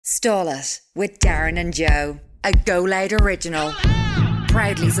Stall It with Darren and Joe, a Go Loud original.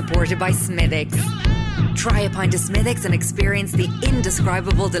 Proudly supported by Smithwick's. Try a pint of Smithwick's and experience the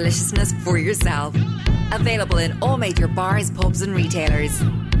indescribable deliciousness for yourself. Available in all major bars, pubs and retailers.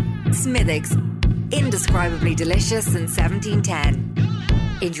 Smithwick's, indescribably delicious since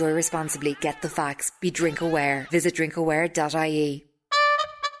 1710. Enjoy responsibly, get the facts, be drink aware. Visit drinkaware.ie.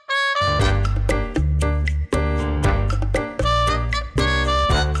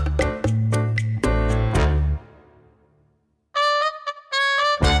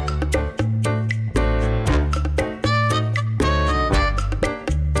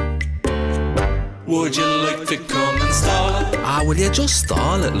 Would you like to come and stall it? Will you just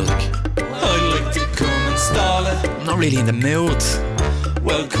stall it, look? I'd like to come and stall it. I'm not really in the mood.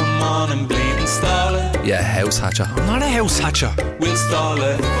 Well, come on and bleed and stall it. Yeah, house hatcher. I'm not a house hatcher. We'll stall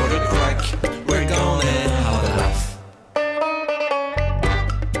it for the crack. We're gonna have a laugh.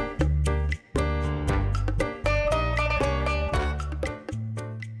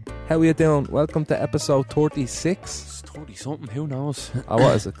 How are you doing? Welcome to episode 36. It's 30 something, who knows?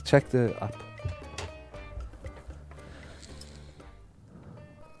 What is it? Check the app.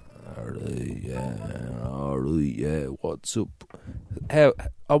 Alright, yeah, what's up? I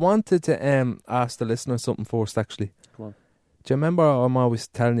wanted to ask the listener something first, actually. Come on. Do you remember I'm always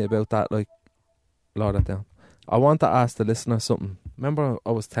telling you about that, like, lower that down. I want to ask the listener something. Remember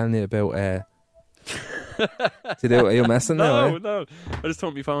I was telling you about, are you messing now? No. I just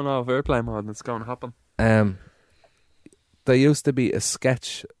took my phone off airplane mode and it's going to happen. There used to be a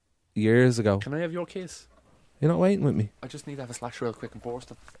sketch years ago. Can I have your case? You're not waiting with me? I just need to have a slash real quick and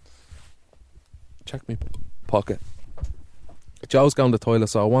burst it. Check me pocket. Joe's going to the toilet,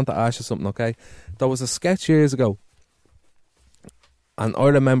 so I want to ask you something, okay? There was a sketch years ago, and I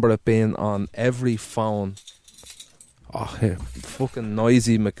remember it being on every phone. Oh, here, fucking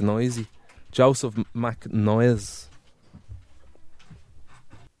Noisy McNoisy. Joseph McNoise.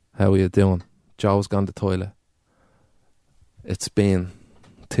 How are you doing? Joe's gone to the toilet. It's been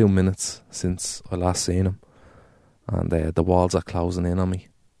 2 minutes since I last seen him, and the walls are closing in on me.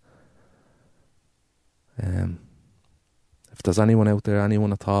 If there's anyone out there,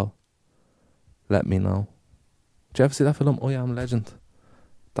 anyone at all, let me know. Did you ever see that film, I Am Legend?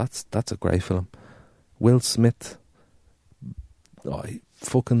 That's a great film. Will Smith, he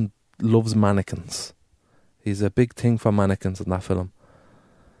fucking loves mannequins. He's a big thing for mannequins in that film.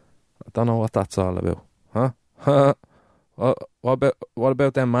 I don't know what that's all about. Huh? What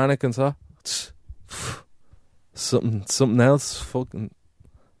about them mannequins, huh? Something else. Fucking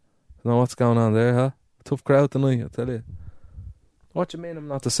know what's going on there, huh? Tough crowd tonight, I tell you. What do you mean I'm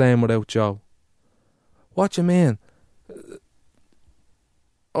not the same without Joe? What do you mean?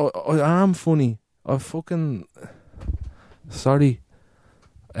 I am funny. I fucking... Sorry.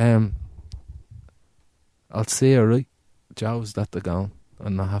 I'll see you, right? Joe's that they're going.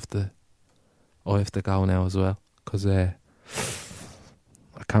 And I have to go now as well. Because I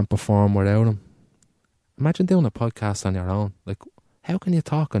can't perform without him. Imagine doing a podcast on your own. Like, how can you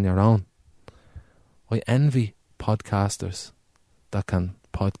talk on your own? I envy podcasters that can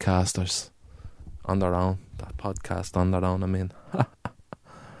podcasters on their own. That podcast on their own, I mean.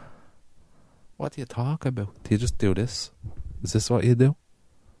 What do you talk about? Do you just do this? Is this what you do?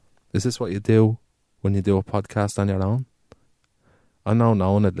 Is this what you do when you do a podcast on your own? I know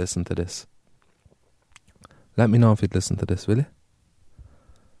no one would listen to this. Let me know if you'd listen to this, will you?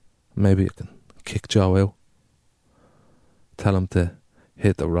 Maybe you can kick Joe out. Tell him to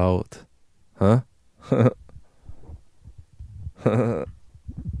hit the road. Huh? Here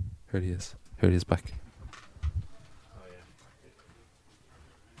he is back.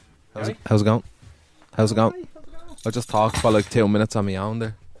 How's it going? I just talked for like 2 minutes on my own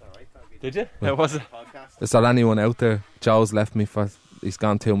there. Did you? How was it? Is there anyone out there? Joe's left me for... He's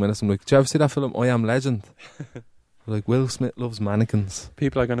gone 2 minutes. I'm like, did you ever see that film, I Am Legend? Like, Will Smith loves mannequins.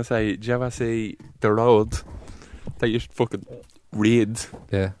 People are going to say, did you ever see The Road? That you should fucking read.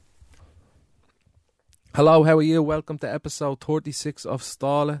 Yeah. Hello, how are you? Welcome to episode 36 of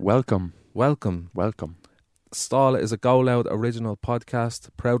Stall It. Welcome. Stall It is a Go Loud original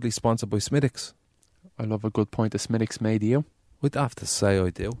podcast, proudly sponsored by Smithwick's. I love a good point of Smithwick's made you. I'd have to say I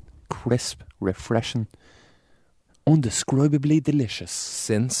do. Crisp, refreshing, undescribably delicious.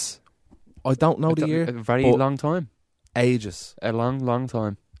 Since, I don't know the year. A very long time. Ages. A long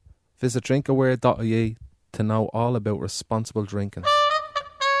time. Visit drinkaware.ie to know all about responsible drinking.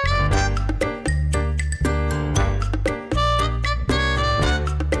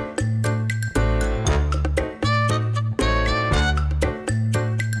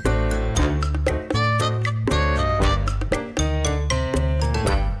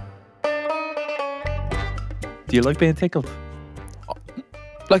 Do you like being tickled?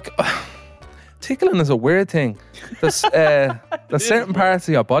 Like, tickling is a weird thing. There's certain parts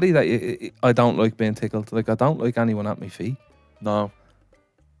of your body that I don't like being tickled. Like, I don't like anyone at my feet. No.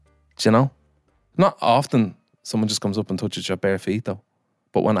 Do you know? Not often someone just comes up and touches your bare feet, though.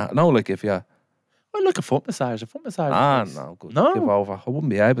 But when if you... I like a foot massage. A foot massage. Ah, is nice. no, good. No? Give over. I wouldn't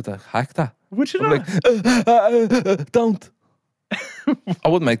be able to hack that. Would you I'm not? like, don't. I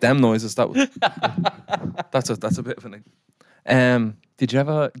wouldn't make them noises. That would. That's a bit of an thing. Did you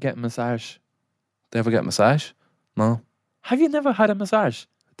ever get a massage? Did you ever get a massage? No. Have you never had a massage?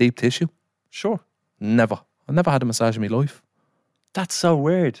 Deep tissue? Sure. Never. I never had a massage in my life. That's so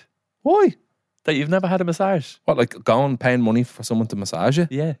weird. Why? That you've never had a massage. What, like going paying money for someone to massage you?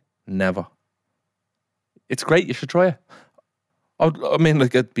 Yeah. Never. It's great. You should try it. I mean,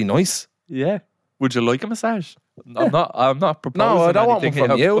 like, it'd be nice. Yeah. Would you like a massage? Yeah. I'm not proposing. No, I don't want one anything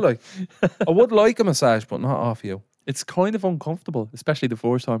from here. you. Like, I would like a massage, but not off you. It's kind of uncomfortable, especially the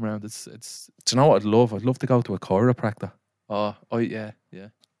first time around. It's. Do you know what I'd love? I'd love to go to a chiropractor. Oh yeah.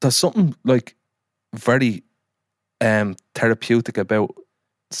 There's something like very therapeutic about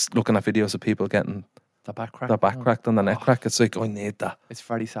looking at videos of people getting The back crack. their back cracked and the neck crack. It's like, I need that. It's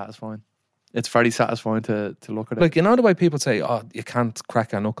very satisfying. It's very satisfying to look at it. Like, you know the way people say, oh, you can't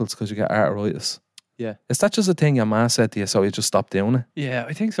crack your knuckles because you get arthritis? Yeah. Is that just a thing your ma said to you, so you just stop doing it? Yeah,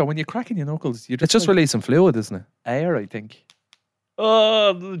 I think so. When you're cracking your knuckles, you're It's just like releasing fluid, isn't it? air, I think.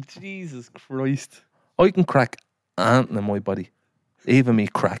 Oh, Jesus Christ. I can crack anything in my body. Even me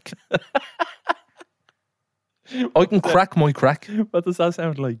crack. I can crack my crack. What does that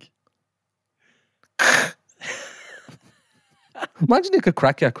sound like? Imagine you could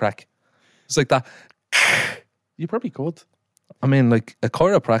crack your crack. It's like that. You probably could. I mean, like a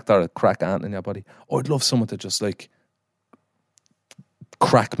chiropractor would crack anything in your body. I'd love someone to just like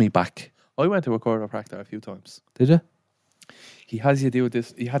crack me back. I went to a chiropractor a few times. Did you? He has you do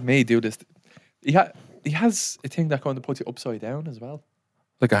this. He had me do this. He has a thing that kind of puts you upside down as well.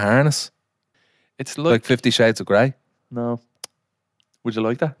 Like a harness? It's Like like 50 Shades of Grey? no. Would you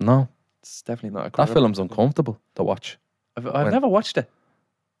like that? No. It's definitely not a That chiropractor. film's uncomfortable to watch. I've never watched it.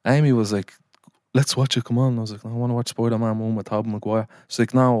 Amy was like, let's watch it, come on. I was like, I want to watch Spider-Man 1 with Tobey Maguire. She's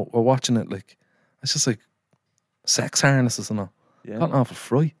like, no, we're watching it. Like, it's just like sex harnesses and all. Yeah. Got an awful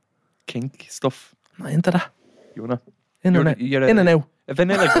fry. Kink stuff. I'm not into that. You wanna? In and out. A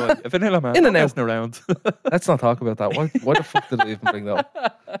vanilla guy. A vanilla man. In and Not out. messing around. Let's not talk about that. Why the fuck did I even bring that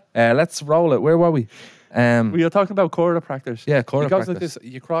up? Let's roll it. Where were we? We are talking about chiropractors. Yeah, He goes like chiropractors. this.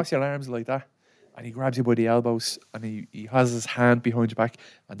 You cross your arms like that, and he grabs you by the elbows, and he has his hand behind your back,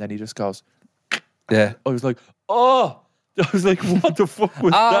 and then he just goes. Yeah. I was like, oh. I was like, what the fuck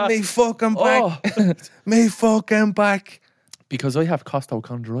was that? me fucking back. Oh. Me fucking back. Because I have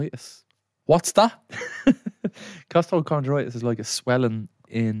costochondritis. What's that? Costochondritis is like a swelling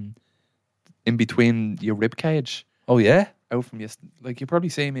in between your rib cage, Oh, yeah? out from your like you probably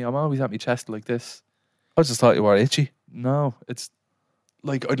see me. I'm always at my chest like this. I just thought you were itchy. No, it's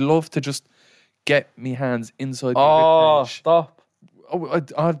like I'd love to just get me hands inside my rib cage. stop.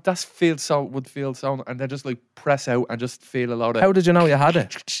 That would feel so, and then just like press out and just feel a lot of. How did you know you had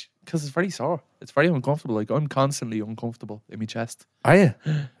it? Because it's very sore. It's very uncomfortable. Like I'm constantly uncomfortable in my chest. Are you?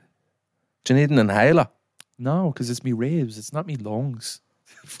 Do you need an inhaler? No, because it's me ribs. It's not me lungs.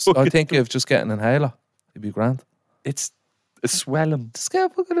 I think if just get an inhaler, it'd be grand. It's a swelling. Just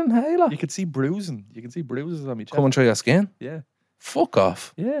get a fucking inhaler. You can see bruising. You can see bruises on my chest. Coming through your skin. Yeah, Fuck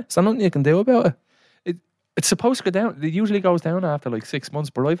off. yeah. Is there nothing you can do about it? It's supposed to go down. It usually goes down after like 6 months,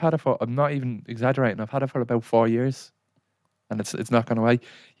 but I've had it for. I'm not even exaggerating. I've had it for about 4 years, and it's not gone away. You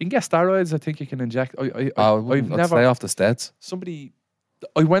can get steroids. I think you can inject. I've never. Stay off the steads.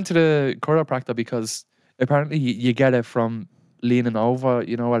 I went to the chiropractor because apparently you get it from leaning over,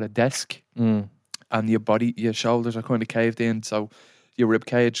 at a desk, and your shoulders are kind of caved in, so your rib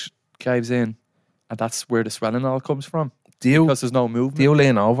cage caves in, and that's where the swelling all comes from. Because there's no movement. Do you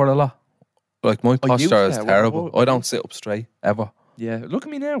lean over a lot? Like my used posture is to. terrible. What- I don't sit up straight ever. Yeah, look at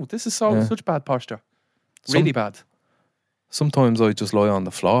me now. This is Yeah. such bad posture. Some- Really bad. Sometimes I just lie on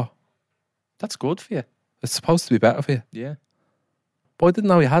the floor. That's good for you. It's supposed to be better for you. Yeah. But I didn't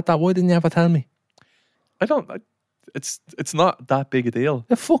know you had that. Why didn't you ever tell me? It's not that big a deal.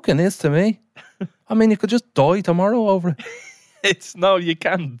 It fucking is to me. I mean, you could just die tomorrow over it. No, you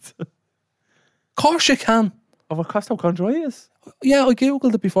can't. Of course you can. Of a costochondritis. Yeah, I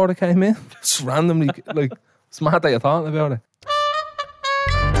googled it before I came in. Just randomly, like, it's mad that you're talking about it.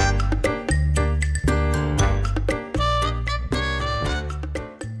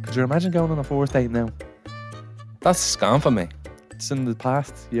 Could you imagine going on a 4th date now? That's a scam for me. It's in the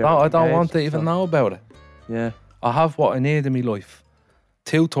past. Yeah. No, I don't want to even know about it. Yeah. I have what I need in my life.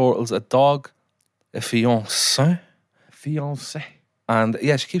 2 turtles, a dog, a fiancé. Fiancé. And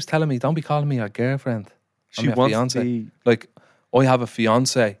yeah, she keeps telling me, don't be calling me a girlfriend. She I'm a wants fiance. to be... Like, I have a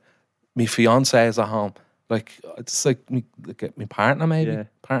fiance. My fiance is at home. Like, it's like me partner, maybe. Yeah.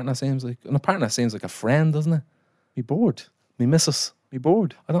 Partner seems like a friend, doesn't it? Me bored. Me missus. Me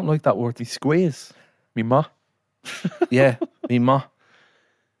bored. I don't like that word. Me squeeze. Me ma. Yeah, me ma.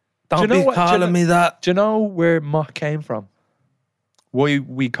 Don't you know be what- do you calling know- me that. Do you know where ma came from? Why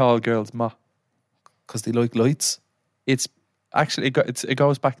we call girls ma? Because they like lights. It's actually, it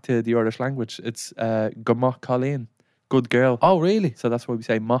goes back to the Irish language. It's Gama Colleen. Good girl. Oh, really? So that's why we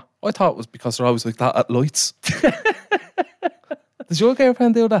say ma. I thought it was because they're always like that at lights. Does your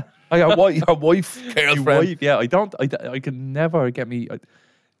girlfriend do that? Oh, your wife, girlfriend. My wife, yeah. I can never get me...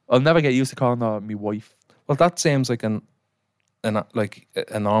 I'll never get used to calling her me wife. Well, that seems like a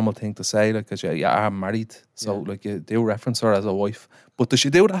normal thing to say, like, because I'm married, so like you do reference her as a wife. But does she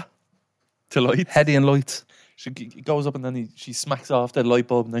do that? To light. Heady and light. She goes up and then she smacks off the light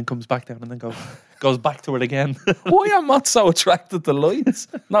bulb and then comes back down and then goes back to it again. Why are moths so attracted to lights?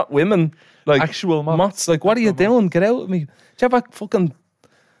 Not women. Like Actual moths. moths. Like, what are you doing? Get out of me. Do you ever fucking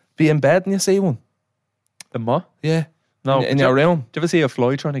be in bed and you see one? The ma? Yeah. No. In your room. Do you ever see a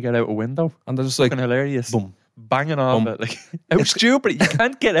fly trying to get out a window? And they're just like, Fucking hilarious. boom. Banging on Boom. it. Like, how stupid. You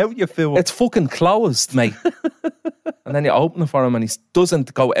can't get out, you fool. It's fucking closed, mate. And then you open it for him and he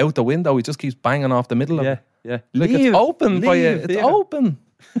doesn't go out the window. He just keeps banging off the middle of yeah, it. yeah. Like, Leave, it's open for you. leave, It's yeah. open.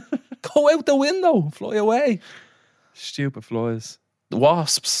 Go out the window. Fly away. Stupid flies. The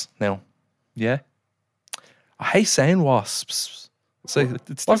wasps now. Yeah. I hate saying wasps. It's like,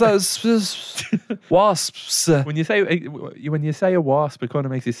 It's what's that? Wasps. When you say a wasp, it kind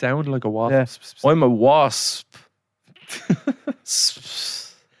of makes you sound like a wasp. Yeah. I'm a wasp.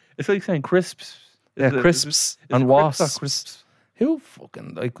 It's like saying crisps. Yeah, Is it- crisps is it and crisps or wasps. crisps? Who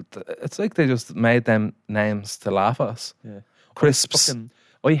fucking like? It's like they just made them names to laugh at us. Yeah. Crisps.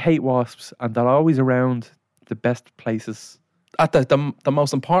 I hate wasps, and they're always around the best places. At the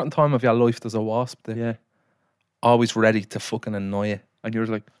most important time of your life, there's a wasp there. Yeah. Always ready to fucking annoy you. And you're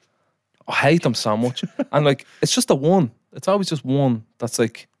like, I hate them so much. And like, it's just the one. It's always just one that's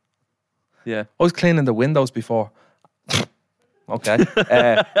like, yeah. I was cleaning the windows before. Okay.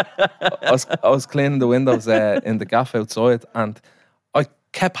 I was cleaning the windows in the gaff outside, and I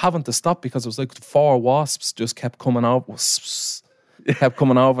kept having to stop because it was like 4 wasps just kept coming over. Kept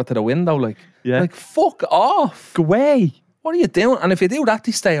coming over to the window, like, Yeah. like, fuck off. Go away. What are you doing? And if you do that,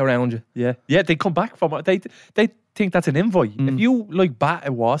 they stay around you. Yeah. Yeah, they come back from it. They think that's an invite. If you like bat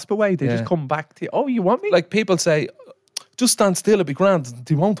a wasp away, they Yeah. just come back to you. Oh, you want me? Like, people say, just stand still, it'll be grand.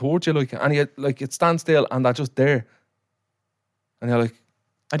 They won't hurt you, like, and you like, it stands still and they're just there. And you're like,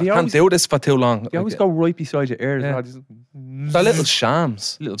 and I they can't always, do this for too long. they always Like, go right beside your ears. Yeah. Oh, just- they're little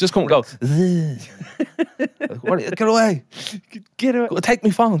shams. Little just come and go. Like, what are you- get away. Get out. Go, take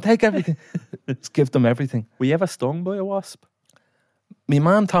my phone. Take everything. Just give them everything. Were you ever stung by a wasp? My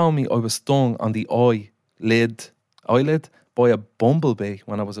mum told me I was stung on the eyelid by a bumblebee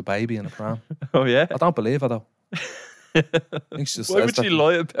when I was a baby in a pram. Oh, yeah? I don't believe it though. I think she just Why says would that. she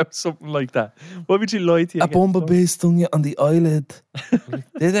lie about something like that? Why would she lie to you? A again? bumblebee stung you on the eyelid. Like,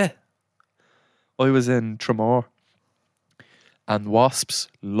 did it? I was in Tremor, and wasps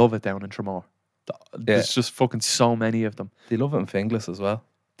love it down in Tremor. There's just fucking so many of them. They love it in Finglas as well.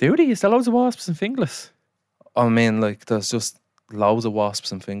 Do they? Is there loads of wasps in Finglas? I mean, like, there's just loads of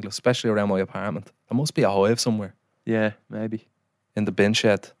wasps in Finglas, especially around my apartment. There must be a hive somewhere Yeah, maybe. in the bin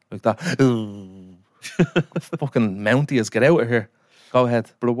shed, like that. Fucking Mounties, get out of here. Go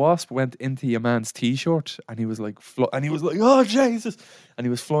ahead. But a wasp went into your man's t-shirt, and he was like, oh Jesus! And he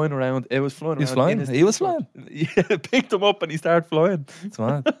was flying around. It was flying He was around. flying? in his He was t-shirt. Yeah, picked him up, and he started flying. It's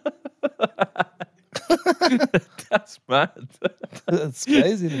mad. That's mad. It's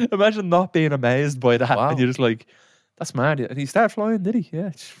crazy. Imagine not being amazed by that, Wow. and you're just like, that's mad. And he started flying, did he?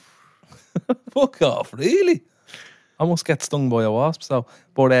 Yeah. Fuck off, really? I must get stung by a wasp, so.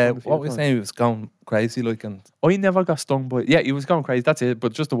 But a few what we times. saying, he was going crazy, like, and I never got stung by. Yeah, he was going crazy. That's it.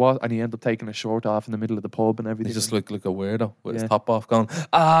 But just a wasp, and he ended up taking his shirt off in the middle of the pub and everything. he just looked like a weirdo with Yeah. his top off, going,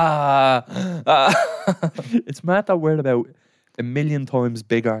 ah. It's mad that we're about 1 million times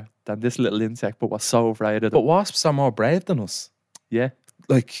bigger than this little insect, but we're so afraid of But it. wasps are more brave than us. Yeah.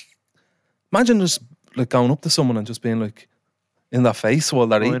 Like, imagine just like going up to someone and just being like in their face while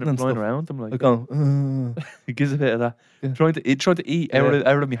they're eating and flying stuff. around them like Like going, he gives a bit of that. Yeah. Trying to eat out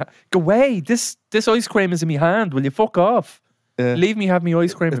Yeah. of my hand. Go away! This ice cream is in my hand. Will you fuck off? Yeah. Leave me have my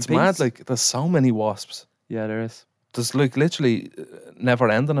ice cream. It's in peace. mad. Like, there's so many wasps. Yeah, there is. There's like literally never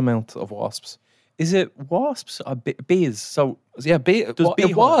ending amount of wasps. Is it wasps or bees? So Yeah, beehives?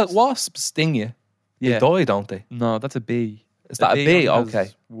 wasps sting you. yeah, They die, don't they? no, that's a bee. Is that a bee? only has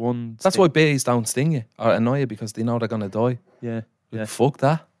Okay. One. That's sting. why bees don't sting you or annoy you because they know they're gonna die. Yeah, yeah. Fuck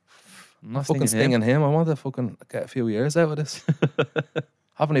that. I'm not Fucking stinging him. I want to fucking get a few years out of this.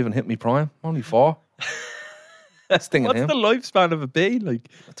 Haven't even hit me prime. I'm only 4. Stinging What's him. the lifespan of a bee? Like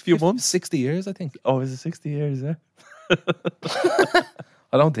a few months. 60 years, I think. Oh, is it 60 years? Yeah.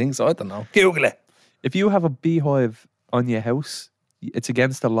 I don't think so. I don't know. Google it. If you have a beehive on your house, it's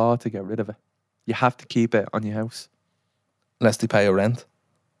against the law to get rid of it. You have to keep it on your house. Unless they pay a rent.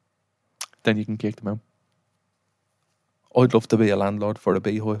 Then you can kick them out. I'd love to be a landlord for a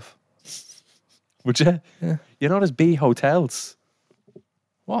beehive. Would you? Yeah. You know, there's bee hotels.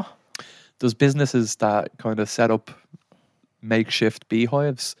 What? There's businesses that kind of set up makeshift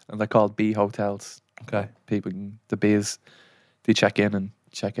beehives, and they're called bee hotels. Okay. People, the bees, they check in and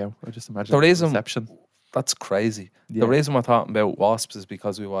check out. I just imagine The reason- reception. That's crazy. Yeah. The reason we're talking about wasps is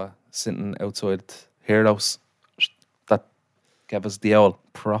because we were sitting outside Heroes that gave us the old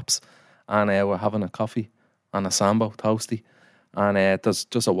props, and we're having a coffee and a Sambo toasty, and there's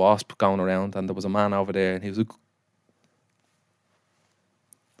just a wasp going around, and there was a man over there, and he was like,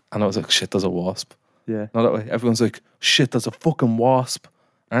 and I was like, shit, there's a wasp. Yeah, Not that way. Everyone's like, shit, there's a fucking wasp,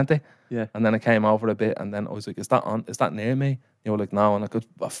 aren't they? yeah. And then I came over a bit, and then I was like, is that near me? You were like, no, and I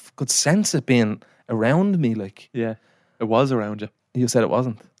could sense it being around me. Like Yeah, it was around you. you said, it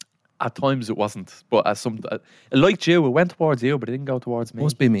wasn't. At times it wasn't, but as some, it liked you. It went towards you, but it didn't go towards me.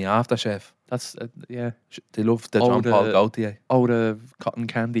 Must be me aftershave. That's yeah. They love the Oh, Jean-Paul the- Gaultier. Oh, the cotton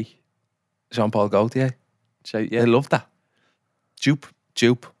candy. Jean-Paul Gaultier. Yeah, They love that. dupe.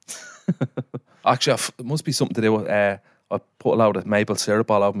 Actually, it must be something to do with, I put a load of maple syrup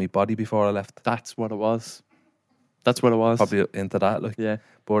all over my body before I left. That's what it was. That's what it was. Probably into that. Like, Yeah.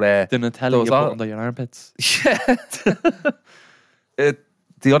 but The Nutella there you was put all- under your armpits. yeah.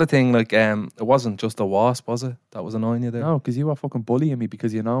 The other thing, like, it wasn't just a wasp, was it? That was annoying you there. No, because you were fucking bullying me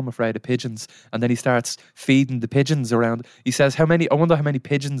because you know I'm afraid of pigeons. And then he starts feeding the pigeons around. He says, I wonder how many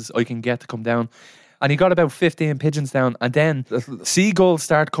pigeons I can get to come down. And he got about 15 pigeons down. And then seagulls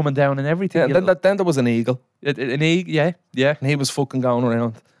start coming down and everything. Yeah, You know, then there was an eagle, an eagle, yeah. and he was fucking going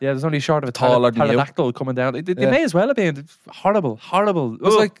around. Yeah, there's only short of a Taller than you. pterodactyl coming down. They Yeah. may as well have been horrible. It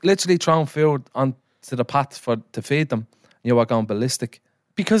was like literally throwing food onto the path to feed them. You were going ballistic.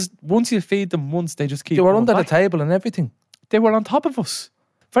 because once you feed them once, they just keep. You were coming under the back. table and everything. They were on top of us.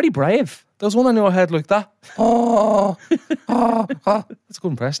 Very brave. There was one on your head like that. Oh. That's a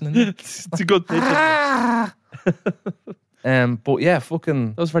good impression, isn't it? It's a good pigeon. But yeah,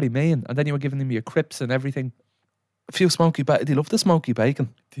 fucking That was very mean. And then you were giving them your crips and everything. a few smoky bacon. Do you love the smoky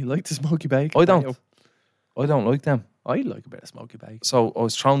bacon? Do you like the smoky bacon? I don't. I don't like them. I like a bit of smoky bacon. So I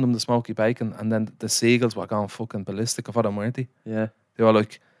was throwing them the smoky bacon, and then the seagulls were going fucking ballistic for them, weren't they? Yeah. They were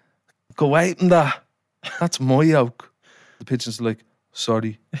like, go out in that. That's my yoke. The pigeons were like,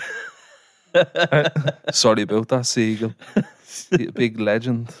 sorry. Sorry about that, seagull. You're a big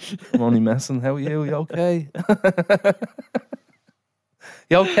legend. I'm only messing. How are you? You okay?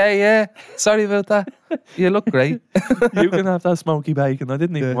 You okay, yeah? Sorry about that. You look great. You can have that smoky bacon. I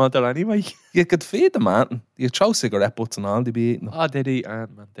didn't even want that anyway. You could feed them, man. You throw cigarette butts and all, they'd be eating them. Oh, they'd eat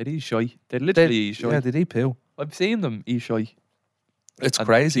ant, man. They'd eat shy. They'd literally eat shy. Yeah, they'd eat poo. I've seen them eat shy. It's And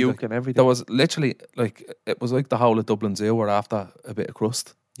crazy. puke Like, and everything. there was literally, like, it was like the whole of Dublin Zoo were after a bit of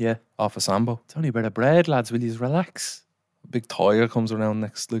crust Yeah. off a Sambo. It's only a bit of bread, lads. Will you relax? A big tiger comes around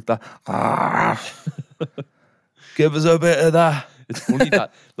next like that. Give us a bit of that. It's funny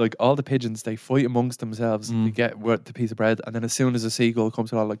that like all the pigeons, they fight amongst themselves to get the piece of bread, and then as soon as a seagull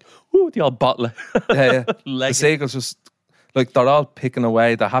comes along, like, ooh, they all bottle it. Yeah, yeah. Leg The it. seagulls just, like, they're all picking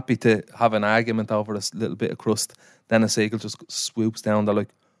away. They're happy to have an argument over a little bit of crust. Then a seagull just swoops down. They're like,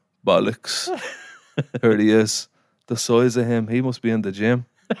 bollocks. Here he is. The size of him. He must be in the gym.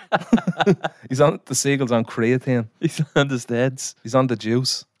 The seagull's on creatine. He's on the steads. He's on the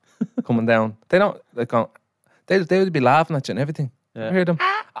juice coming down. They would be laughing at you and everything. Yeah. You hear them?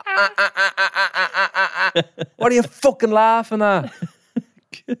 What are you fucking laughing at?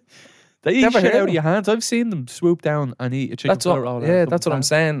 They eat Never shit heard out of them. your hands. I've seen them swoop down and eat a chicken That's what, flower all yeah, around that's what I'm someone's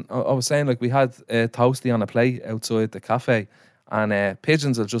saying. I was saying, like, we had toasty on a plate outside the cafe, and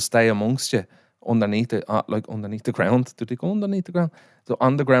pigeons will just stay amongst you underneath the ground. Do they go underneath the ground? So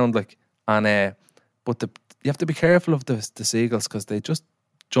on the ground, like, and but you have to be careful of the seagulls because they just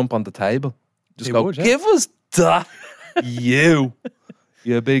jump on the table. Just They go, would, yeah. give us that, you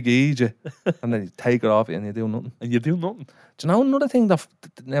big idiot, and then you take it off and you do nothing. and you do nothing. Do you know another thing that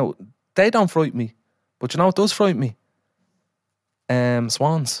now they don't frighten me, but you know what does frighten me?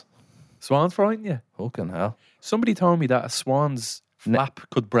 Swans. Swans frighten you? Fucking hell. Somebody told me that a swan's flap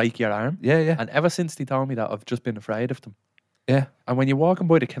could break your arm. Yeah, yeah. And ever since they told me that, I've just been afraid of them. Yeah. And when you're walking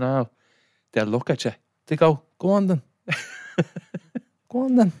by the canal, they'll look at you. They go on then. Go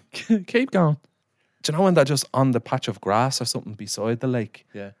on then. Keep going. Do you know when they're just on the patch of grass or something beside the lake?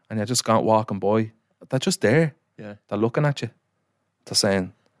 Yeah. And you're just walking by? They're just there. Yeah. They're looking at you. They're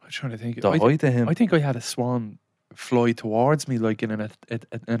saying, I'm trying to think. they're hi to him. I think I had a swan fly towards me like in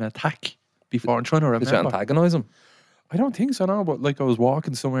an attack before. I'm trying to Did you remember. antagonise him? I don't think so, no. But like I was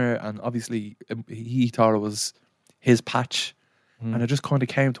walking somewhere and obviously he thought it was his patch. And it just kind of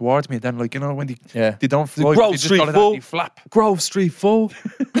came towards me. And then, like, you know, when they don't fly, Grove they just Street got it full. at me flap. Grove Street full.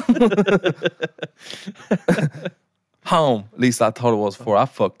 Home. At least I thought it was before I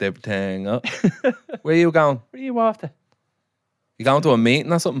fucked everything up. Where you going? Where are you after? You going to a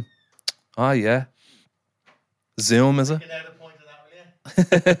meeting or something? Oh, yeah. Zoom, is it?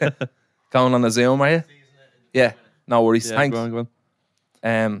 Going on a Zoom, are you? Yeah. No worries. Thanks. Go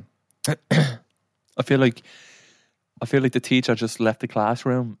on. I feel like the teacher just left the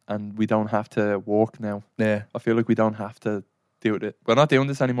classroom and we don't have to walk now. Yeah. I feel like we don't have to do it. We're not doing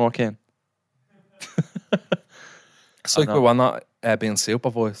this anymore, Ken. It's like we're not being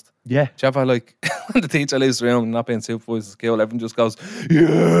supervised. Yeah. Do you ever, like, when the teacher leaves the room, not being supervised at school, everyone just goes,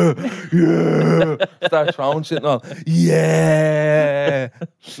 yeah, yeah. Start throwing shit and all. Yeah.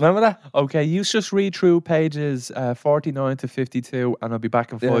 Remember that? Okay, you just read through pages 49 to 52 and I'll be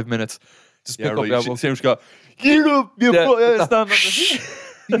back in 5 minutes. Just pick up your book. Seems to go, get up, you stand up.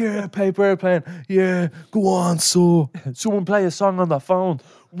 Yeah, paper airplane. Yeah, go on, so. Someone play a song on the phone.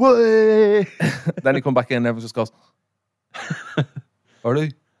 Way. Then you come back in and everyone just goes, are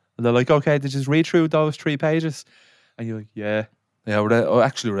they? And they're like, okay, they just read through those 3 pages. And you're like, yeah. Yeah, I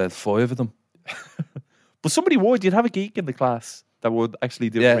actually read 5 of them. But somebody would. You'd have a geek in the class that would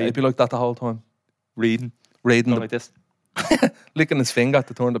actually do Yeah, reading. it'd be like that the whole time. Reading. Reading, Like this. licking his finger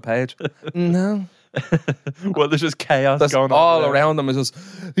to turn the page. No. Well, there's just chaos That's going on. all there. around them is just,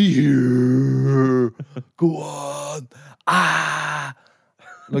 yeah, go on. Ah.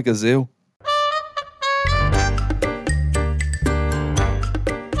 Like a zoo.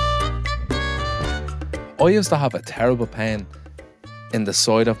 I used to have a terrible pain in the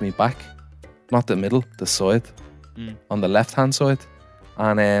side of my back. Not the middle, the side. On the left-hand side.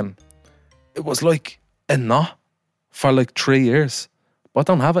 And it was like a knot for like 3 years. But I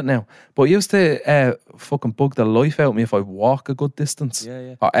don't have it now. But it used to fucking bug the life out of me if I walk a good distance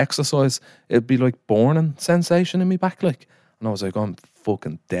or exercise. It'd be like burning sensation in my back, like. And I was like, I'm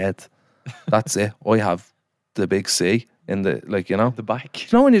fucking dead. That's it. I have the big C in the, like, you know. The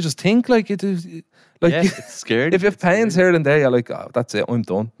back. You know when you just think like you do, like, Yeah, it's scared. if you have pains here and there, you're like, oh, that's it, I'm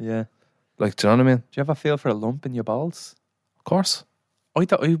done. Yeah. Like, do you know what I mean? Do you ever feel for a lump in your balls? Of course. I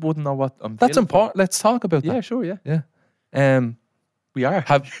wouldn't know what I'm That's feeling important. Let's talk about for. Yeah, that. sure, yeah. Yeah. We are.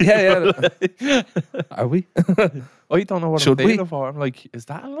 Yeah. Are we? I don't know what Should I'm we? feeling for. I'm like, is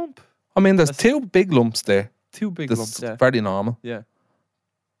that a lump? I mean, there's 2 big lumps there. 2 big That's lumps, yeah. very normal. Yeah.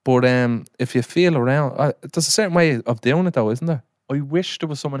 But if you feel around, there's a certain way of doing it, though, isn't there? I wish there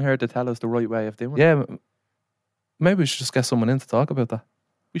was someone here to tell us the right way of doing it. Yeah. Maybe we should just get someone in to talk about that.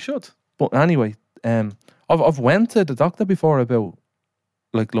 We should. But anyway, I've went to the doctor before about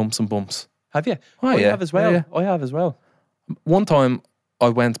like lumps and bumps. Have you? Oh, I yeah. have as well. Yeah, I have as well. One time I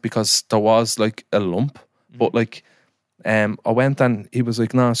went because there was like a lump, but like I went and he was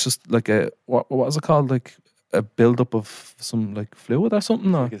like, no, it's just like a what was it called, like a build-up of some like fluid or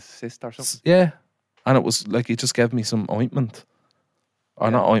something, or Like a cyst or something. yeah. And it was like he just gave me some ointment, or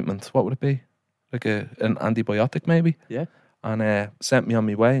not ointment. What would it be? Like an antibiotic maybe. Yeah. And sent me on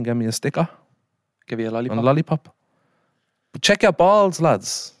my way and gave me a sticker Give you a lollipop. and a lollipop. But check your balls,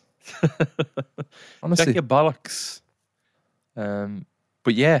 lads. Honestly, Check your bollocks.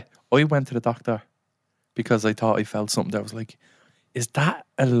 But yeah, I went to the doctor because I thought I felt something that I was like, is that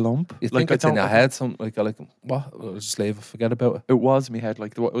a lump? you like, think it's in your head, something like what? I'll just leave it, forget about it. It was in my head.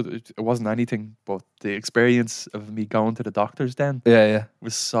 Like, it wasn't anything, but the experience of me going to the doctors then Yeah,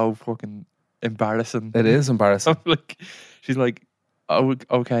 was so fucking embarrassing. it is embarrassing. I'm like, she's like, oh,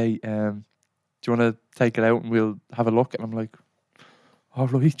 okay, do you want to take it out and we'll have a look? And I'm like, all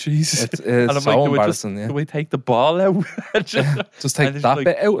right, Jesus. It's and I'm so like, embarrassing. do I take the ball out? Just take and it's that like-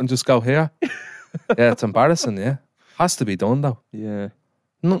 bit out and just go here. Yeah, it's embarrassing. Yeah, has to be done though. Yeah.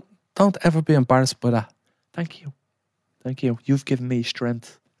 No, don't ever be embarrassed by that. Thank you. Thank you. You've given me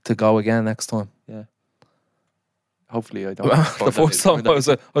strength. To go again next time. Yeah. Hopefully I don't. The first time I was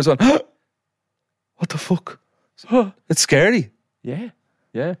like, what the fuck? It's scary. Yeah.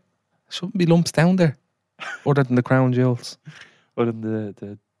 Yeah. Shouldn't be lumps down there, other than the crown jewels. Other than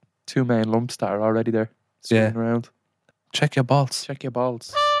the two main lumps that are already there swimming around. Check your balls. Check your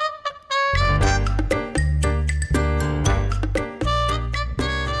balls.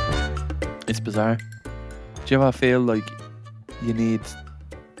 It's bizarre. Do you ever feel like you need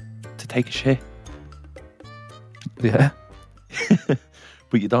to take a shit, Yeah.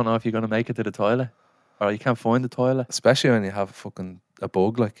 but you don't know if you're going to make it to the toilet, or you can't find the toilet? Especially when you have a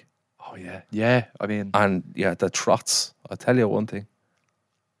bug, like. Oh yeah, yeah. I mean, And yeah, the trots. I'll tell you one thing.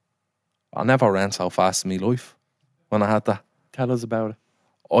 I never ran so fast in my life when I had that. tell us about it.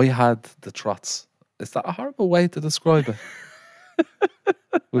 I had the trots. Is that a horrible way to describe it?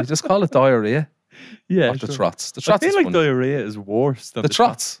 We just call it diarrhea. Yeah, Not the sure. trots. The I trots feel is like funny. diarrhea is worse than The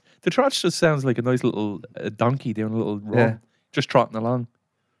trots. The trots just sounds like a nice little donkey doing a little run, Yeah. just trotting along.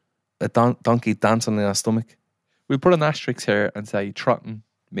 A donkey dancing in our stomach. We'll put an asterisk here and say trotting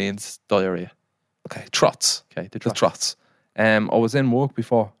means diarrhea. Okay, trots. Okay, the The trots. trots. I was in work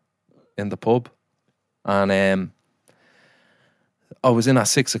before in the pub, and I was in at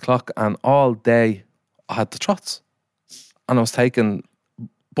 6 o'clock, and all day I had the trots, and I was taking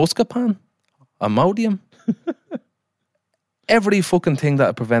Buscopan, Imodium, every fucking thing that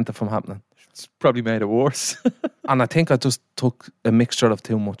would prevent it from happening. It's probably made it worse. And I think I just took a mixture of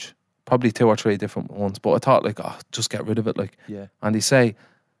too much, probably 2 or 3 different ones. But I thought, like, oh, just get rid of it, like. Yeah. And they say,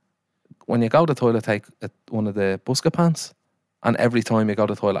 when you go to the toilet, take one of the Buscopans, and every time you go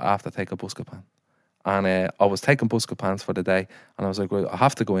to the toilet after, take a Buscopan. And I was taking Buscopans for the day, and I was like, well, I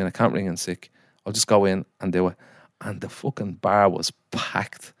have to go in, I can't ring in sick. I'll just go in and do it. And the fucking bar was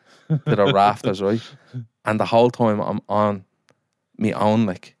packed to the rafters, right? And the whole time I'm on me own,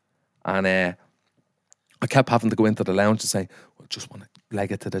 like, and I kept having to go into the lounge and say, I just want to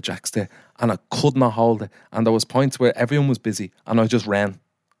leg it to the jacks there. And I could not hold it. And there was points where everyone was busy and I just ran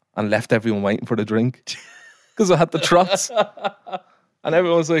and left everyone waiting for the drink because I had the trots. And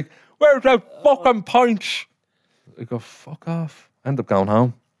everyone was like, where's that fucking punch? I go, fuck off. I end up going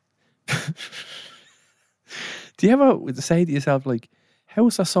home. Do you ever say to yourself, like, how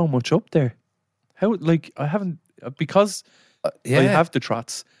is there so much up there? How, like, I haven't, because I have the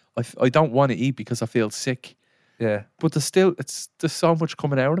trots, I don't want to eat because I feel sick. Yeah. But there's so much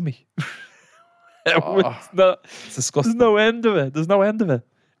coming out of me. Oh, it's disgusting. There's no end of it. There's no end of it.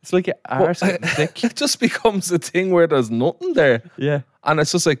 It's like your arse getting thick. It just becomes a thing where there's nothing there. Yeah. And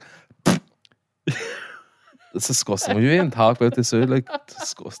it's just like, it's disgusting. We've even talked about this earlier, like, it's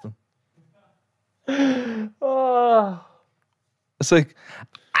disgusting. Oh. It's like,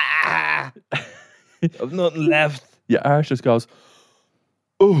 I've nothing left. Your arse just goes,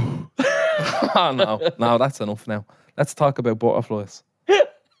 oh. Oh, no, that's enough now. Let's talk about butterflies.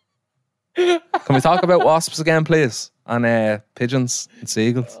 Can we talk about wasps again, please? And pigeons and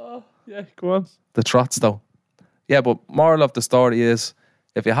seagulls. Oh, yeah, go on. The trots, though. Yeah, but moral of the story is,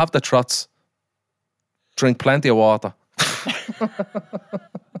 if you have the trots, drink plenty of water.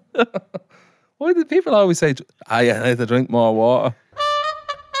 Why do people always say, you need to drink more water?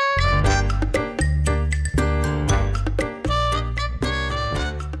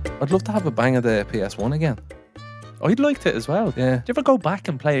 I'd love to have a bang of the PS1 again. I'd liked it as well. Yeah. Do you ever go back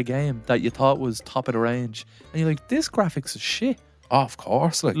and play a game that you thought was top of the range and you're like, this graphics is shit? Oh, of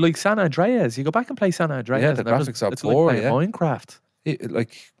course. Like San Andreas. You go back and play San Andreas. Yeah, the and that was- graphics are it's poor, like playing yeah. Minecraft.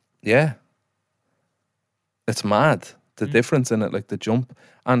 Yeah. It's mad, the difference in it, like the jump.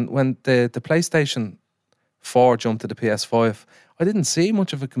 And when the PlayStation 4 jumped to the PS5, I didn't see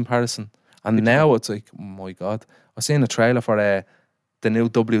much of a comparison. And now it's like, oh my God. I seen a trailer for the new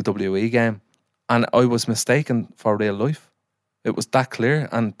WWE game, and I was mistaken for real life. It was that clear,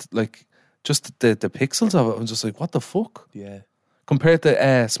 and like just the pixels of it, I was just like, what the fuck? Yeah. Compared to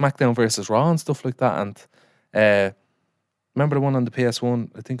SmackDown versus Raw and stuff like that. And remember the one on the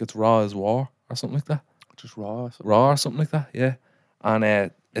PS1? I think it's Raw is War or something like that. Just raw. Raw or something like that, yeah.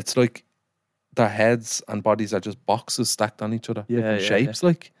 And it's like their heads and bodies are just boxes stacked on each other, Yeah, different yeah, shapes,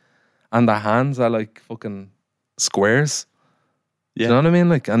 like, and their hands are like fucking squares. Yeah. Do you know what I mean?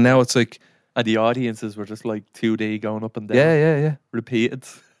 Like, and now it's like, And the audiences were just like 2D going up and down. yeah. Repeated.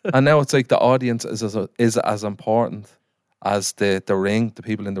 And now it's like the audience is as important as the ring, the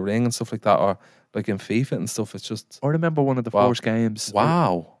people in the ring and stuff like that, or like in FIFA and stuff. It's just, I remember one of the Wow. first games.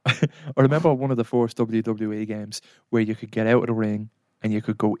 wow. I remember one of the first WWE games where you could get out of the ring and you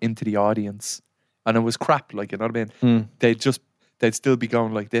could go into the audience. And it was crap, like, you know what I mean? They'd still be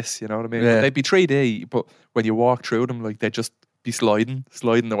going like this, you know what I mean? Yeah. They'd be 3D, but when you walk through them, like, they'd just be sliding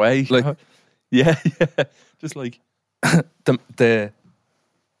away. Like- yeah. Just like, The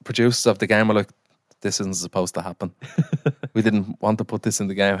producers of the game were like, this isn't supposed to happen. We didn't want to put this in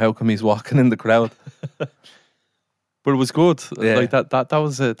the game. How come he's walking in the crowd? But it was good. Yeah. Like that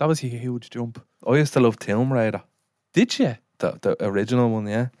was a huge jump. I used to love Tomb Raider, Did you? the original one.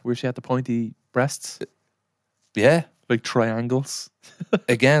 Yeah, Where she had the pointy breasts, yeah. like triangles.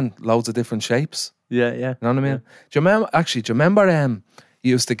 Again, loads of different shapes. Yeah. You know what I mean? Do you remember? Actually, do you remember?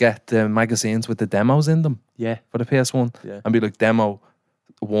 You used to get the magazines with the demos in them Yeah. for the PS1, Yeah. and be like demo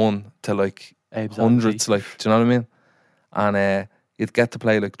 1 to like Abe's hundreds. Odyssey. Like, do you know what I mean? And you'd get to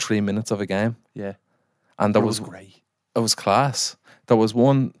play like 3 minutes of a game, Yeah. and That was great. it was class. There was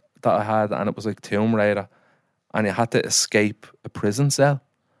one that I had, and it was like Tomb Raider, and you had to escape a prison cell,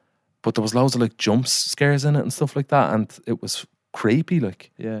 but there was loads of like jump scares in it and stuff like that, and it was creepy.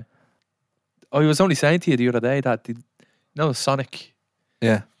 Like, Yeah. I was only saying to you the other day that Sonic,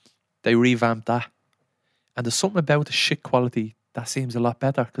 yeah, they revamped that, and there's something about the shit quality that seems a lot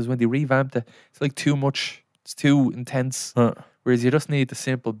better, because when they revamped it, it's like too much. It's too intense. Whereas you just need the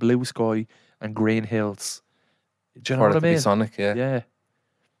simple blue sky and green hills. Do you know for what it I to be mean? Sonic. Yeah, Yeah.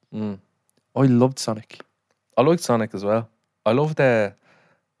 Mm. I loved Sonic. I liked Sonic as well. I loved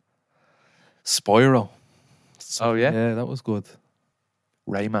Spyro. Oh, yeah? Yeah, that was good.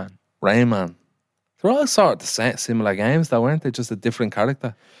 Rayman. Rayman. They're all sort of the same, similar games, though, weren't they? Just a different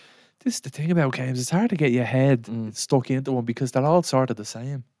character. This is the thing about games. It's hard to get your head stuck into one because they're all sort of the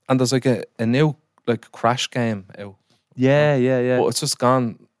same. And there's like a new like Crash game out. Yeah. But it's just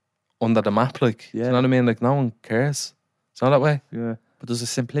gone under the map, like. Do Yeah. you know what I mean? Like, no one cares. It's not that way. Yeah. But there's a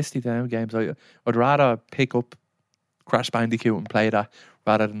simplicity to them games. I'd rather pick up Crash Bandicoot and play that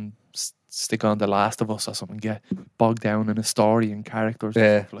rather than stick on The Last of Us or something, get bogged down in a story and characters.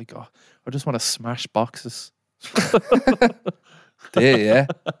 Yeah. And stuff. Like, I just want to smash boxes. Yeah.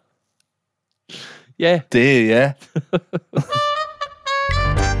 Yeah. Yeah.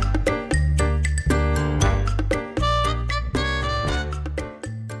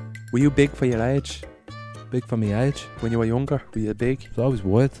 Were you big for your age? Big for me age. When you were younger, were you big? It's always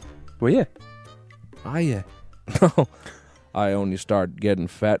wood. Were you? Yeah. No. I only started getting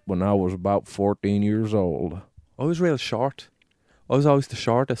fat when I was about 14 years old. I was real short. I was always the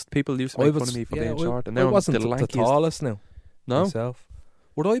shortest. People used to make fun of me for being short. And now I wasn't I'm the the lankiest. tallest now. No? Myself.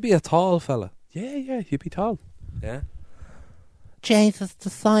 Would I be a tall fella? Yeah, you'd be tall. Yeah. Jesus, the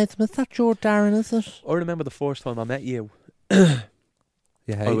size. Is that your Darren, is it? I remember the first time I met you.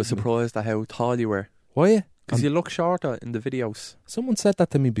 Yeah. I was surprised at how tall you were. Were you? Because you look shorter in the videos. Someone said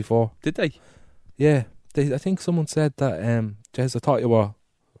that to me before. Did they? Yeah. I think someone said that, Jez, I thought you were,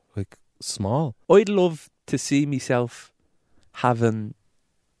 like, small. I'd love to see myself having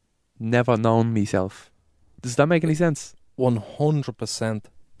never known myself. Does that make any sense? 100%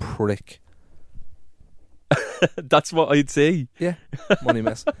 prick. That's what I'd say. Yeah. Money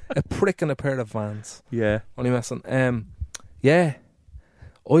mess. A prick in a pair of Vans. Yeah. Money messing. Yeah.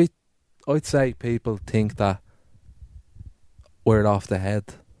 I'd say people think that we're off the head.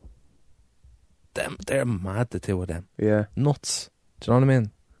 They're mad, the two of them. Yeah. Nuts. Do you know what I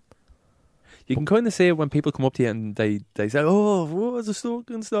mean? You can kind of say it when people come up to you and they say, "Oh, what's a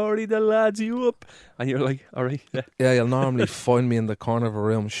fucking story that lads you up?" And you're like, "All right, yeah." Yeah, you'll normally find me in the corner of a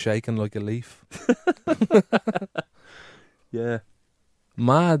room shaking like a leaf. Yeah.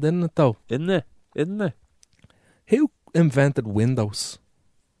 Mad, isn't it, though? Isn't it? Who invented Windows?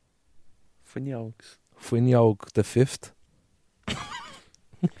 Finyogs. Finjog the Fifth.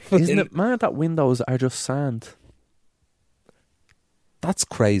 Isn't it mad that windows are just sand? That's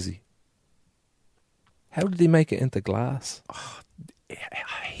crazy. How did he make it into glass?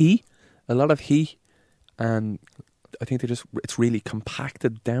 Heat. A lot of heat. And I think it's really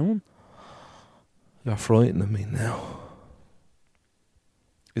compacted down. You're frightening me now.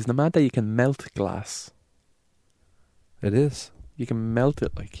 Isn't it mad that you can melt glass? It is. You can melt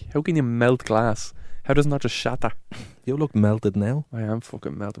it. Like, how can you melt glass? How does it not just shatter? You look melted now. I am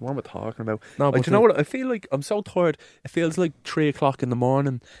fucking melted. What am I talking about? No, Like, but do you know what? I feel like I'm so tired. It feels like 3 o'clock in the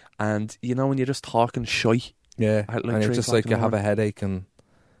morning, and you know when you're just talking shite. Yeah, At like and 3 it's just o'clock like in you the have a morning. headache and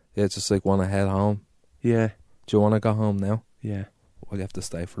you just like want to head home. Yeah, Do you want to go home now? yeah. Well, you have to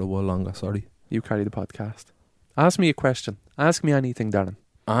stay for a while longer, sorry. You carry the podcast. Ask me a question. Ask me anything, Darren.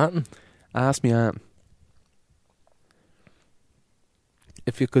 Anton, Ask me anything.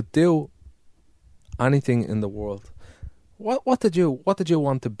 if you could do anything in the world, what did you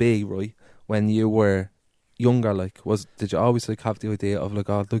want to be, right, when you were younger? Like, did you always like have the idea of like,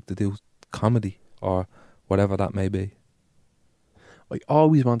 oh, I'd like to do comedy or whatever that may be? I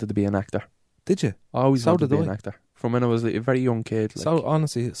always wanted to be an actor. Did you? Always So wanted to did be an I. actor. From when I was like, a very young kid. Like, So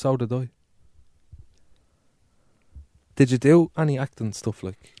honestly, so did I. Did you do any acting stuff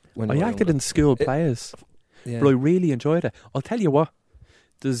like when you I were acted younger? in school plays, Yeah. but I really enjoyed it. I'll tell you what.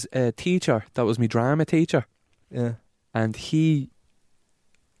 There's a teacher that was my drama teacher. Yeah. and he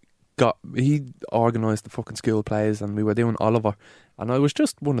organised the fucking school plays, and we were doing Oliver, and I was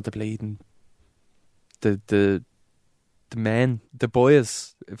just one of the bleeding the men, the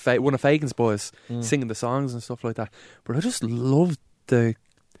boys, one of Fagan's boys, singing the songs and stuff like that. But I just loved the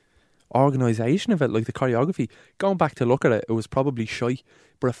organisation of it, like the choreography. Going back to look at it, it was probably shy,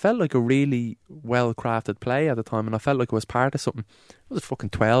 but it felt like a really well crafted play at the time, and I felt like it was part of something. I was fucking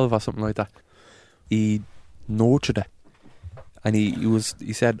 12 or something like that. He nurtured it, and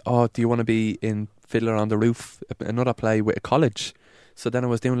he said, "Oh, do you want to be in Fiddler on the Roof, another play with a college?" So then I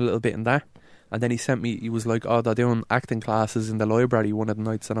was doing a little bit in that, and then he was like, "Oh, they're doing acting classes in the library one of the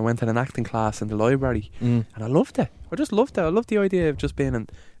nights," and I went to an acting class in the library, and I loved it. I just loved it. I loved the idea of just being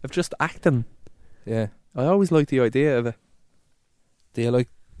of just acting. Yeah. I always liked the idea of it.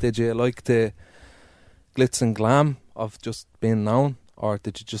 Did you like the glitz and glam of just being known, or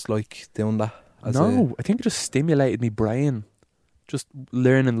did you just like doing that? I think it just stimulated my brain, just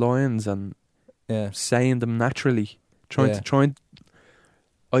learning lines and saying them naturally.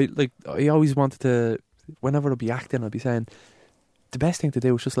 I always wanted to. Whenever I'd be acting, I'd be saying the best thing to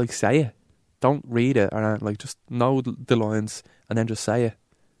do is just like say it. Don't read it, or like just know the lines and then just say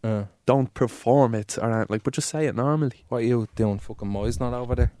it. Don't perform it, or like, but just say it normally. What are you doing, fucking Meisner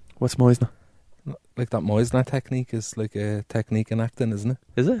over there? What's Meisner? Like that Meisner technique is like a technique in acting, isn't it?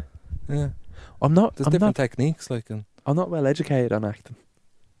 Is it? Yeah. There's different techniques, like. I'm not well educated on acting.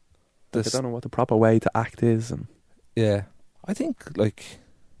 Like, I don't know what the proper way to act is, and yeah, I think like,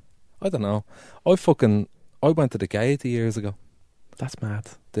 I don't know. I went to the Gaiety years ago. That's mad.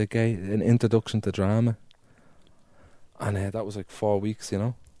 An introduction to drama, and that was like 4 weeks, you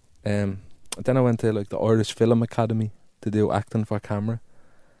know. Then I went to like the Irish Film Academy to do acting for camera.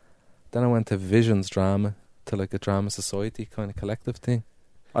 Then I went to Visions Drama, to like a drama society kind of collective thing.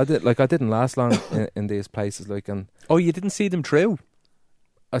 I didn't last long in these places, like, and oh, you didn't see them through?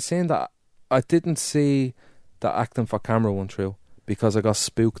 I seen that. I didn't see the acting for camera one through because I got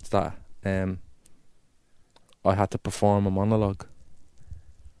spooked that I had to perform a monologue.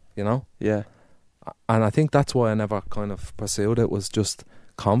 You know? Yeah. And I think that's why I never kind of pursued it, was just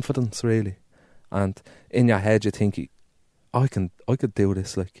confidence, really. And in your head you think, I could do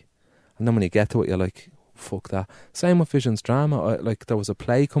this, like. And then when you get to it, you're like, fuck that. Same with Visions Drama. Like, there was a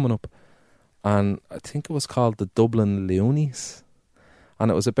play coming up, and I think it was called The Dublin Loonies,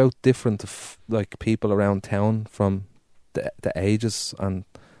 and it was about different like people around town from the ages and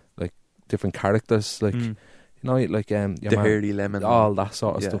like different characters, like you know, like the Hurdy Lemon, all that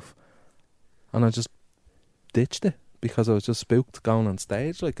sort of stuff. And I just ditched it because I was just spooked going on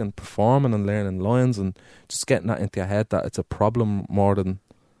stage, like, and performing and learning lines and just getting that into your head that it's a problem more than.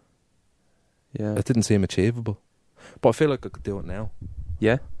 Yeah, it didn't seem achievable, but I feel like I could do it now.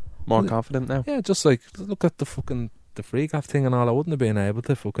 Yeah, more confident now. Yeah, just like look at the free gaff thing and all. I wouldn't have been able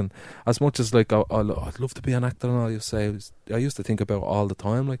to fucking, as much as like I'd love to be an actor and all. I used to think about it all the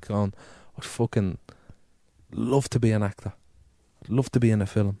time, like going, I'd fucking love to be an actor. I'd love to be in a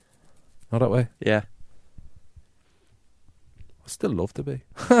film. Not that way. Yeah, I still love to be.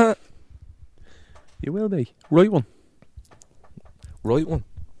 You will be. Write one.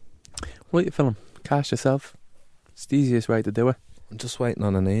 Write a film. Cast yourself. It's the easiest way to do it. I'm just waiting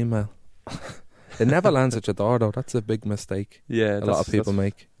on an email. It never lands at your door, though. That's a big mistake. Yeah, a lot of people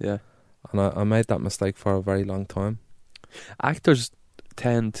make. Yeah, and I made that mistake for a very long time. Actors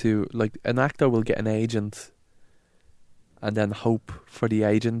tend to, like, an actor will get an agent and then hope for the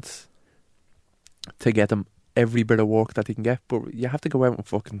agent to get them every bit of work that he can get, but you have to go out and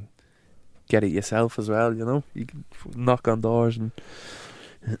fucking get it yourself as well, you know. You can knock on doors and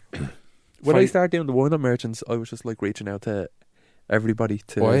when I started doing the Wind Up Merchants, I was just like reaching out to everybody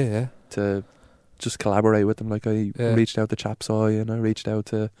to just collaborate with them. Like, I reached out to Chapsoi, and I reached out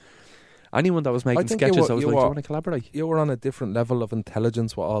to anyone that was making sketches. I was like, do you want to collaborate? You were on a different level of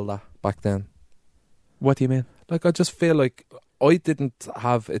intelligence with all that back then. What do you mean? Like, I just feel like I didn't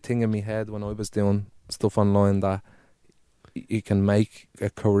have a thing in my head when I was doing stuff online that you can make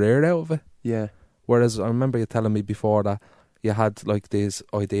a career out of it. Yeah. Whereas I remember you telling me before that you had like these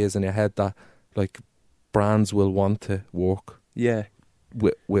ideas in your head that like brands will want to work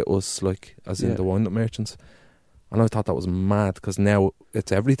with us, like, as in the Wind Up Merchants. And I thought that was mad because now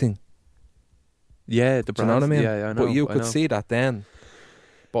it's everything. Yeah, the brands. Do you know what I mean? Yeah, I know. But you could see that then.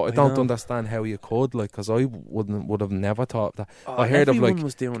 But I don't understand how you could, like, because I would have never thought that. I heard of, like, everyone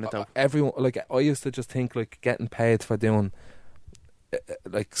was doing it though. Everyone, like, I used to just think like getting paid for doing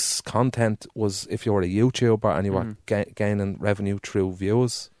like content was if you were a YouTuber and you were gaining revenue through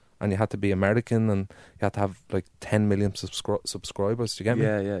views, and you had to be American and you had to have like 10 million subscribers. Do you get me?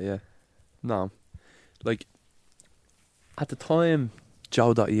 Yeah. No, like, At the time,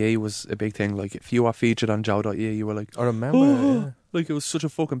 Joe.ie was a big thing. Like, if you were featured on Joe.ie, you were like, I remember. like, it was such a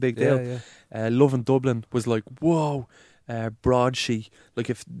fucking big Yeah, deal. yeah. Love in Dublin was like, whoa. Broadsheet, like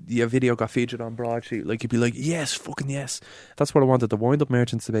if your video got featured on Broadsheet, like you'd be like, yes, fucking yes. That's what I wanted the Wind Up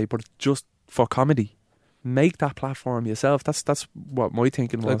Merchants to be, but just for comedy. Make that platform yourself. That's what my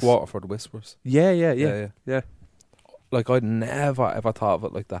thinking was. Like Waterford Whispers. Yeah. Like, I'd never ever thought of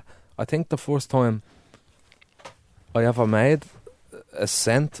it like that. I think the first time I ever made a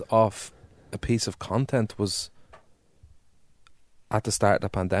cent off a piece of content was at the start of the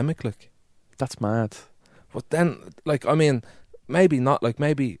pandemic. Like, That's mad. but then, like, I mean, maybe not. Like,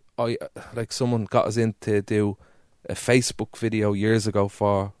 maybe someone got us in to do a Facebook video years ago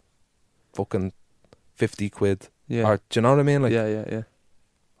for fucking 50 quid. Yeah. Or, do you know what I mean? Like, yeah.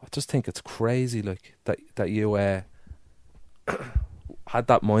 I just think it's crazy, like, that you had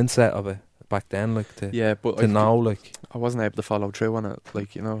that mindset of it back then, like, to But know, like, I wasn't able to follow through on it.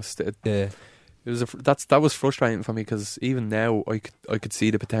 Like, you know, yeah, it was that was frustrating for me, because even now I could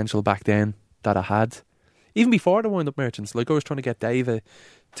see the potential back then that I had. Even before the Wind Up Merchants, like, I was trying to get David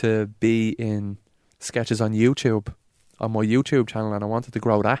to be in sketches on YouTube, on my YouTube channel, and I wanted to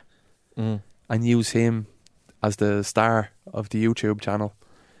grow that and use him as the star of the YouTube channel.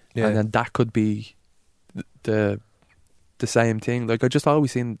 yeah. And then that could be the same thing. Like, I just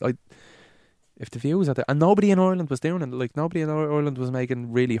always seen, if the views are there, and nobody in Ireland was doing it. Like, nobody in Ireland was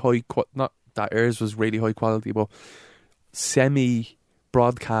making really high, not that ours was really high quality, but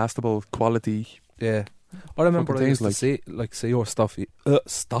semi-broadcastable quality. Yeah. I remember I Fucking used things to see your stuff.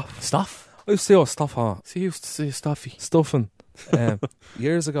 Stuff? I used to see your stuff on So you used to see stuffy. stuffing.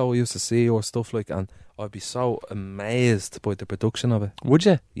 Years ago, I used to see your stuff, like, and I'd be so amazed by the production of it. Would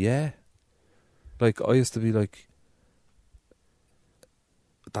you? Yeah. Like, I used to be like,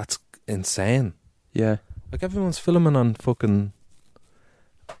 that's insane. Yeah. Like, everyone's filming on fucking,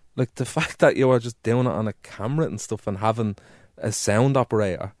 like, the fact that you are just doing it on a camera and stuff, and having a sound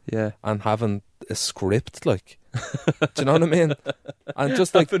operator Yeah. and having a script, like, do you know what I mean? And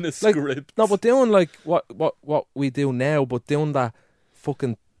just like, Having a like, script. no, but doing like what we do now, but doing that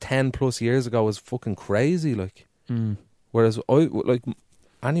fucking 10 plus years ago was fucking crazy, like. Whereas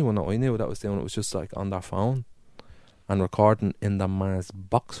anyone that I knew that was doing it was just like on their phone and recording in the Mars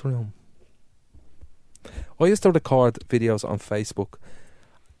box room. I used to record videos on Facebook,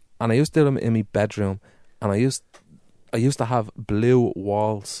 and I used to do them in my bedroom, and I used to have blue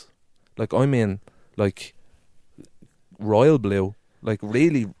walls. Like, I mean, like, royal blue, like,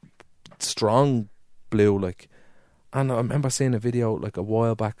 really strong blue, like. And I remember seeing a video, like, a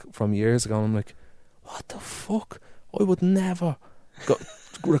while back from years ago, and I'm like, what the fuck? I would never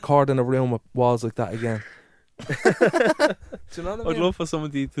record in a room with walls like that again. Do you know what I mean? I'd love for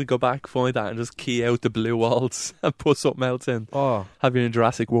somebody to go back, find that, and just key out the blue walls and put something else in. Oh, Have you in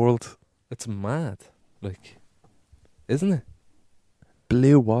Jurassic World? it's mad, like, isn't it?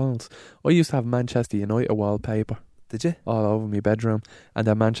 Blue walls. I used to have Manchester United wallpaper Did you? all over my bedroom, and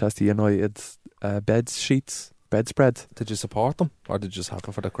then Manchester United bedspread. Did you support them, or did you just have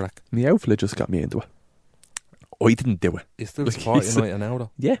it for the crack? My outfit just got me into it. I didn't do it. You still Like, support he's- United now,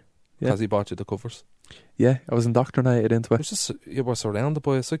 though? Yeah. Because he bought you the covers. Yeah, I was indoctrinated into It it. was just, you were surrounded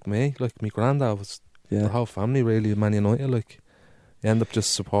by us, like me. Like, my granddad was, the Yeah. whole family really, Man United, like. You end up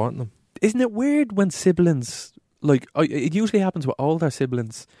just supporting them. Isn't it weird when siblings, like, it usually happens with older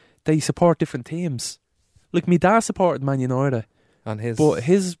siblings, they support different teams. Like, my dad supported Man United, And his... but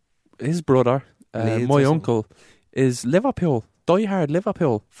his brother, Leeds my or something. uncle, is Liverpool. Die-hard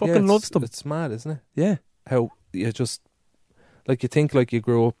Liverpool. Fucking it's- loves them. It's mad, isn't it? Yeah. How you just, like, you think like you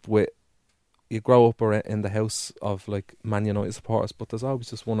grow up in the house of like Man United supporters, but there's always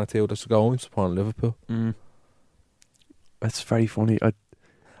just one or two that go, I'm supporting Liverpool. It's very funny. I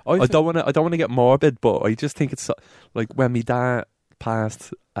think- don't want to get morbid, but I just think it's like when my dad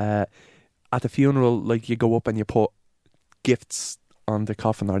passed, at the funeral, like, you go up and you put gifts on the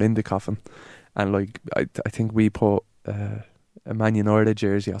coffin or in the coffin, and like I think we put a Man United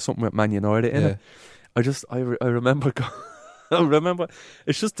jersey or something with Man United in it. I remember I remember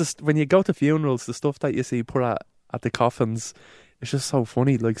it's just when you go to funerals, the stuff that you see put at the coffins, it's just so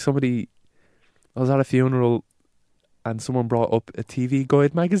funny. Like, I was at a funeral and someone brought up a TV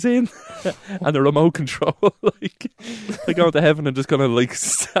Guide magazine and a remote control. Like, they're going to heaven and just gonna like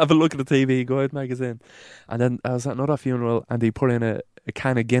have a look at the TV Guide magazine. And then I was at another funeral and he put in a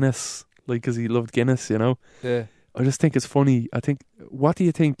can of Guinness, like, because he loved Guinness, you know. Yeah. I just think it's funny. What do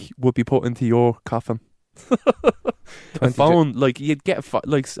you think would be put into your coffin? A phone, like, you'd get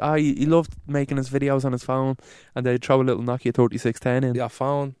he loved making his videos on his phone, and they'd throw a little Nokia 3610 in. Yeah,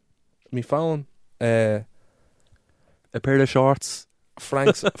 my phone, a pair of shorts.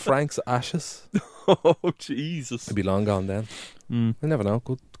 Frank's ashes. Oh, Jesus. It'd be long gone then. Mm. You never know.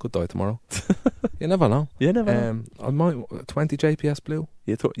 Could die tomorrow. You never know. You never know. I might 20 JPS blue.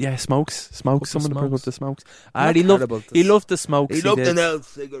 Yeah, smokes. Couple Someone bring up smokes. the smokes. Not He terrible loved. to He loved the smokes. He loved did. an old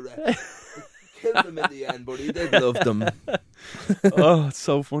cigarette. Killed him in the end, but he did love them. Oh, it's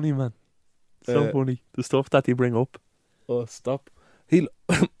so funny, man. So Uh, funny. The stuff that he bring up. Oh, stop. He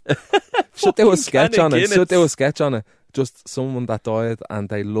should do a sketch on it. Should do a sketch on it. Just someone that died and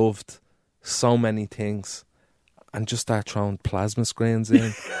they loved so many things, and just start throwing plasma screens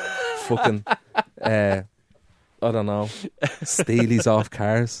in. Fucking, I don't know, steelies off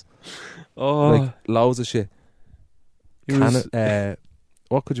cars, Oh, like loads of shit. he was-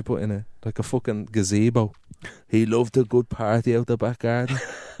 What could you put in it? Like a fucking gazebo. He loved a good party out the back garden.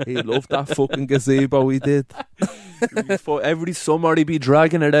 He loved that fucking gazebo he did. for every summer he'd be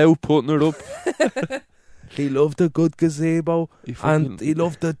dragging it out, putting it up. He loved a good gazebo. He And he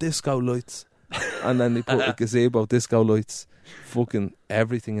loved the disco lights. And then he put the gazebo disco lights, fucking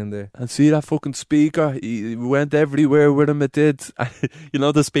everything in there. And see that fucking speaker? He went everywhere with him. It did. You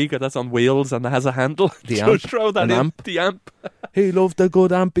know the speaker that's on wheels and has a handle. The Just amp. throw that An in. amp. The amp. He loved a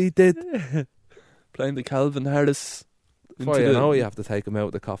good amp, he did. Playing the Calvin Harris. Before into you the- know, you have to take him out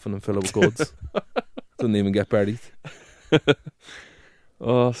of the coffin and fill it with goods. Doesn't even get buried.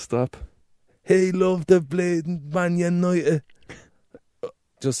 Oh, stop. He loved the bleeding Man United.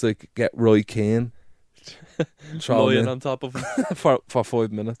 Just like get Roy Keane. Throw him Lying in on top of him. for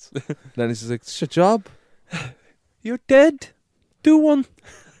 5 minutes. Then he's just like, it's your job. You're dead. Do one.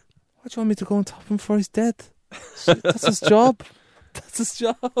 What do you want me to go on top of him for? He's dead. That's his job. That's his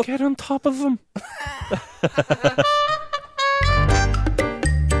job. Get on top of him.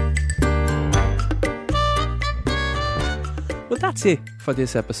 Well, that's it for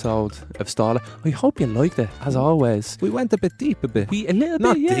this episode of Starla. I hope you liked it, as always. We went a bit deep a bit. We a little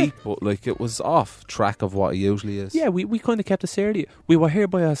Not bit, yeah. deep, but like it was off track of what it usually is. Yeah, we kind of kept it serious. We were here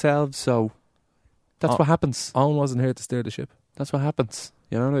by ourselves, so that's Oh. what happens. Owen wasn't here to steer the ship. That's what happens.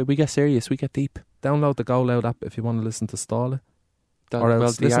 You know, we get serious, we get deep. Download the Go Loud app if you want to listen to Stala. They're, Or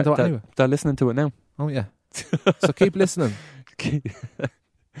else listen to it anyway. They're listening to it now. Oh yeah. So keep listening.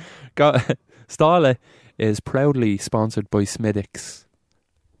 Starla is proudly sponsored by Smithix.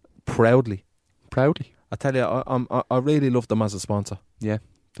 Proudly. Proudly. I tell you, I really love them as a sponsor. They're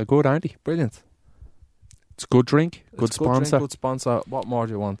good, aren't they? Brilliant. It's good drink, good It's drink, sponsor. good sponsor. What more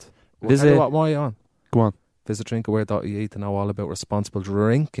do you want? Visit- What more are you on? Go on. Visit drinkaware.ie to know all about responsible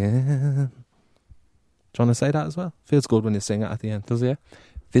drinking. Do you want to say that as well? Feels good when you sing it at the end. Does it?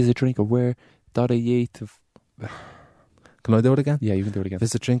 Visit drinkaware.ie to... Can I do it again? Yeah, you can do it again.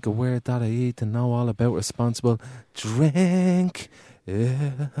 Visit drinkaware.ie to know all about responsible drink.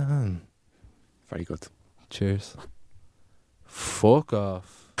 Very good. Cheers. Fuck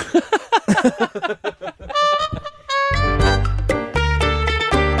off.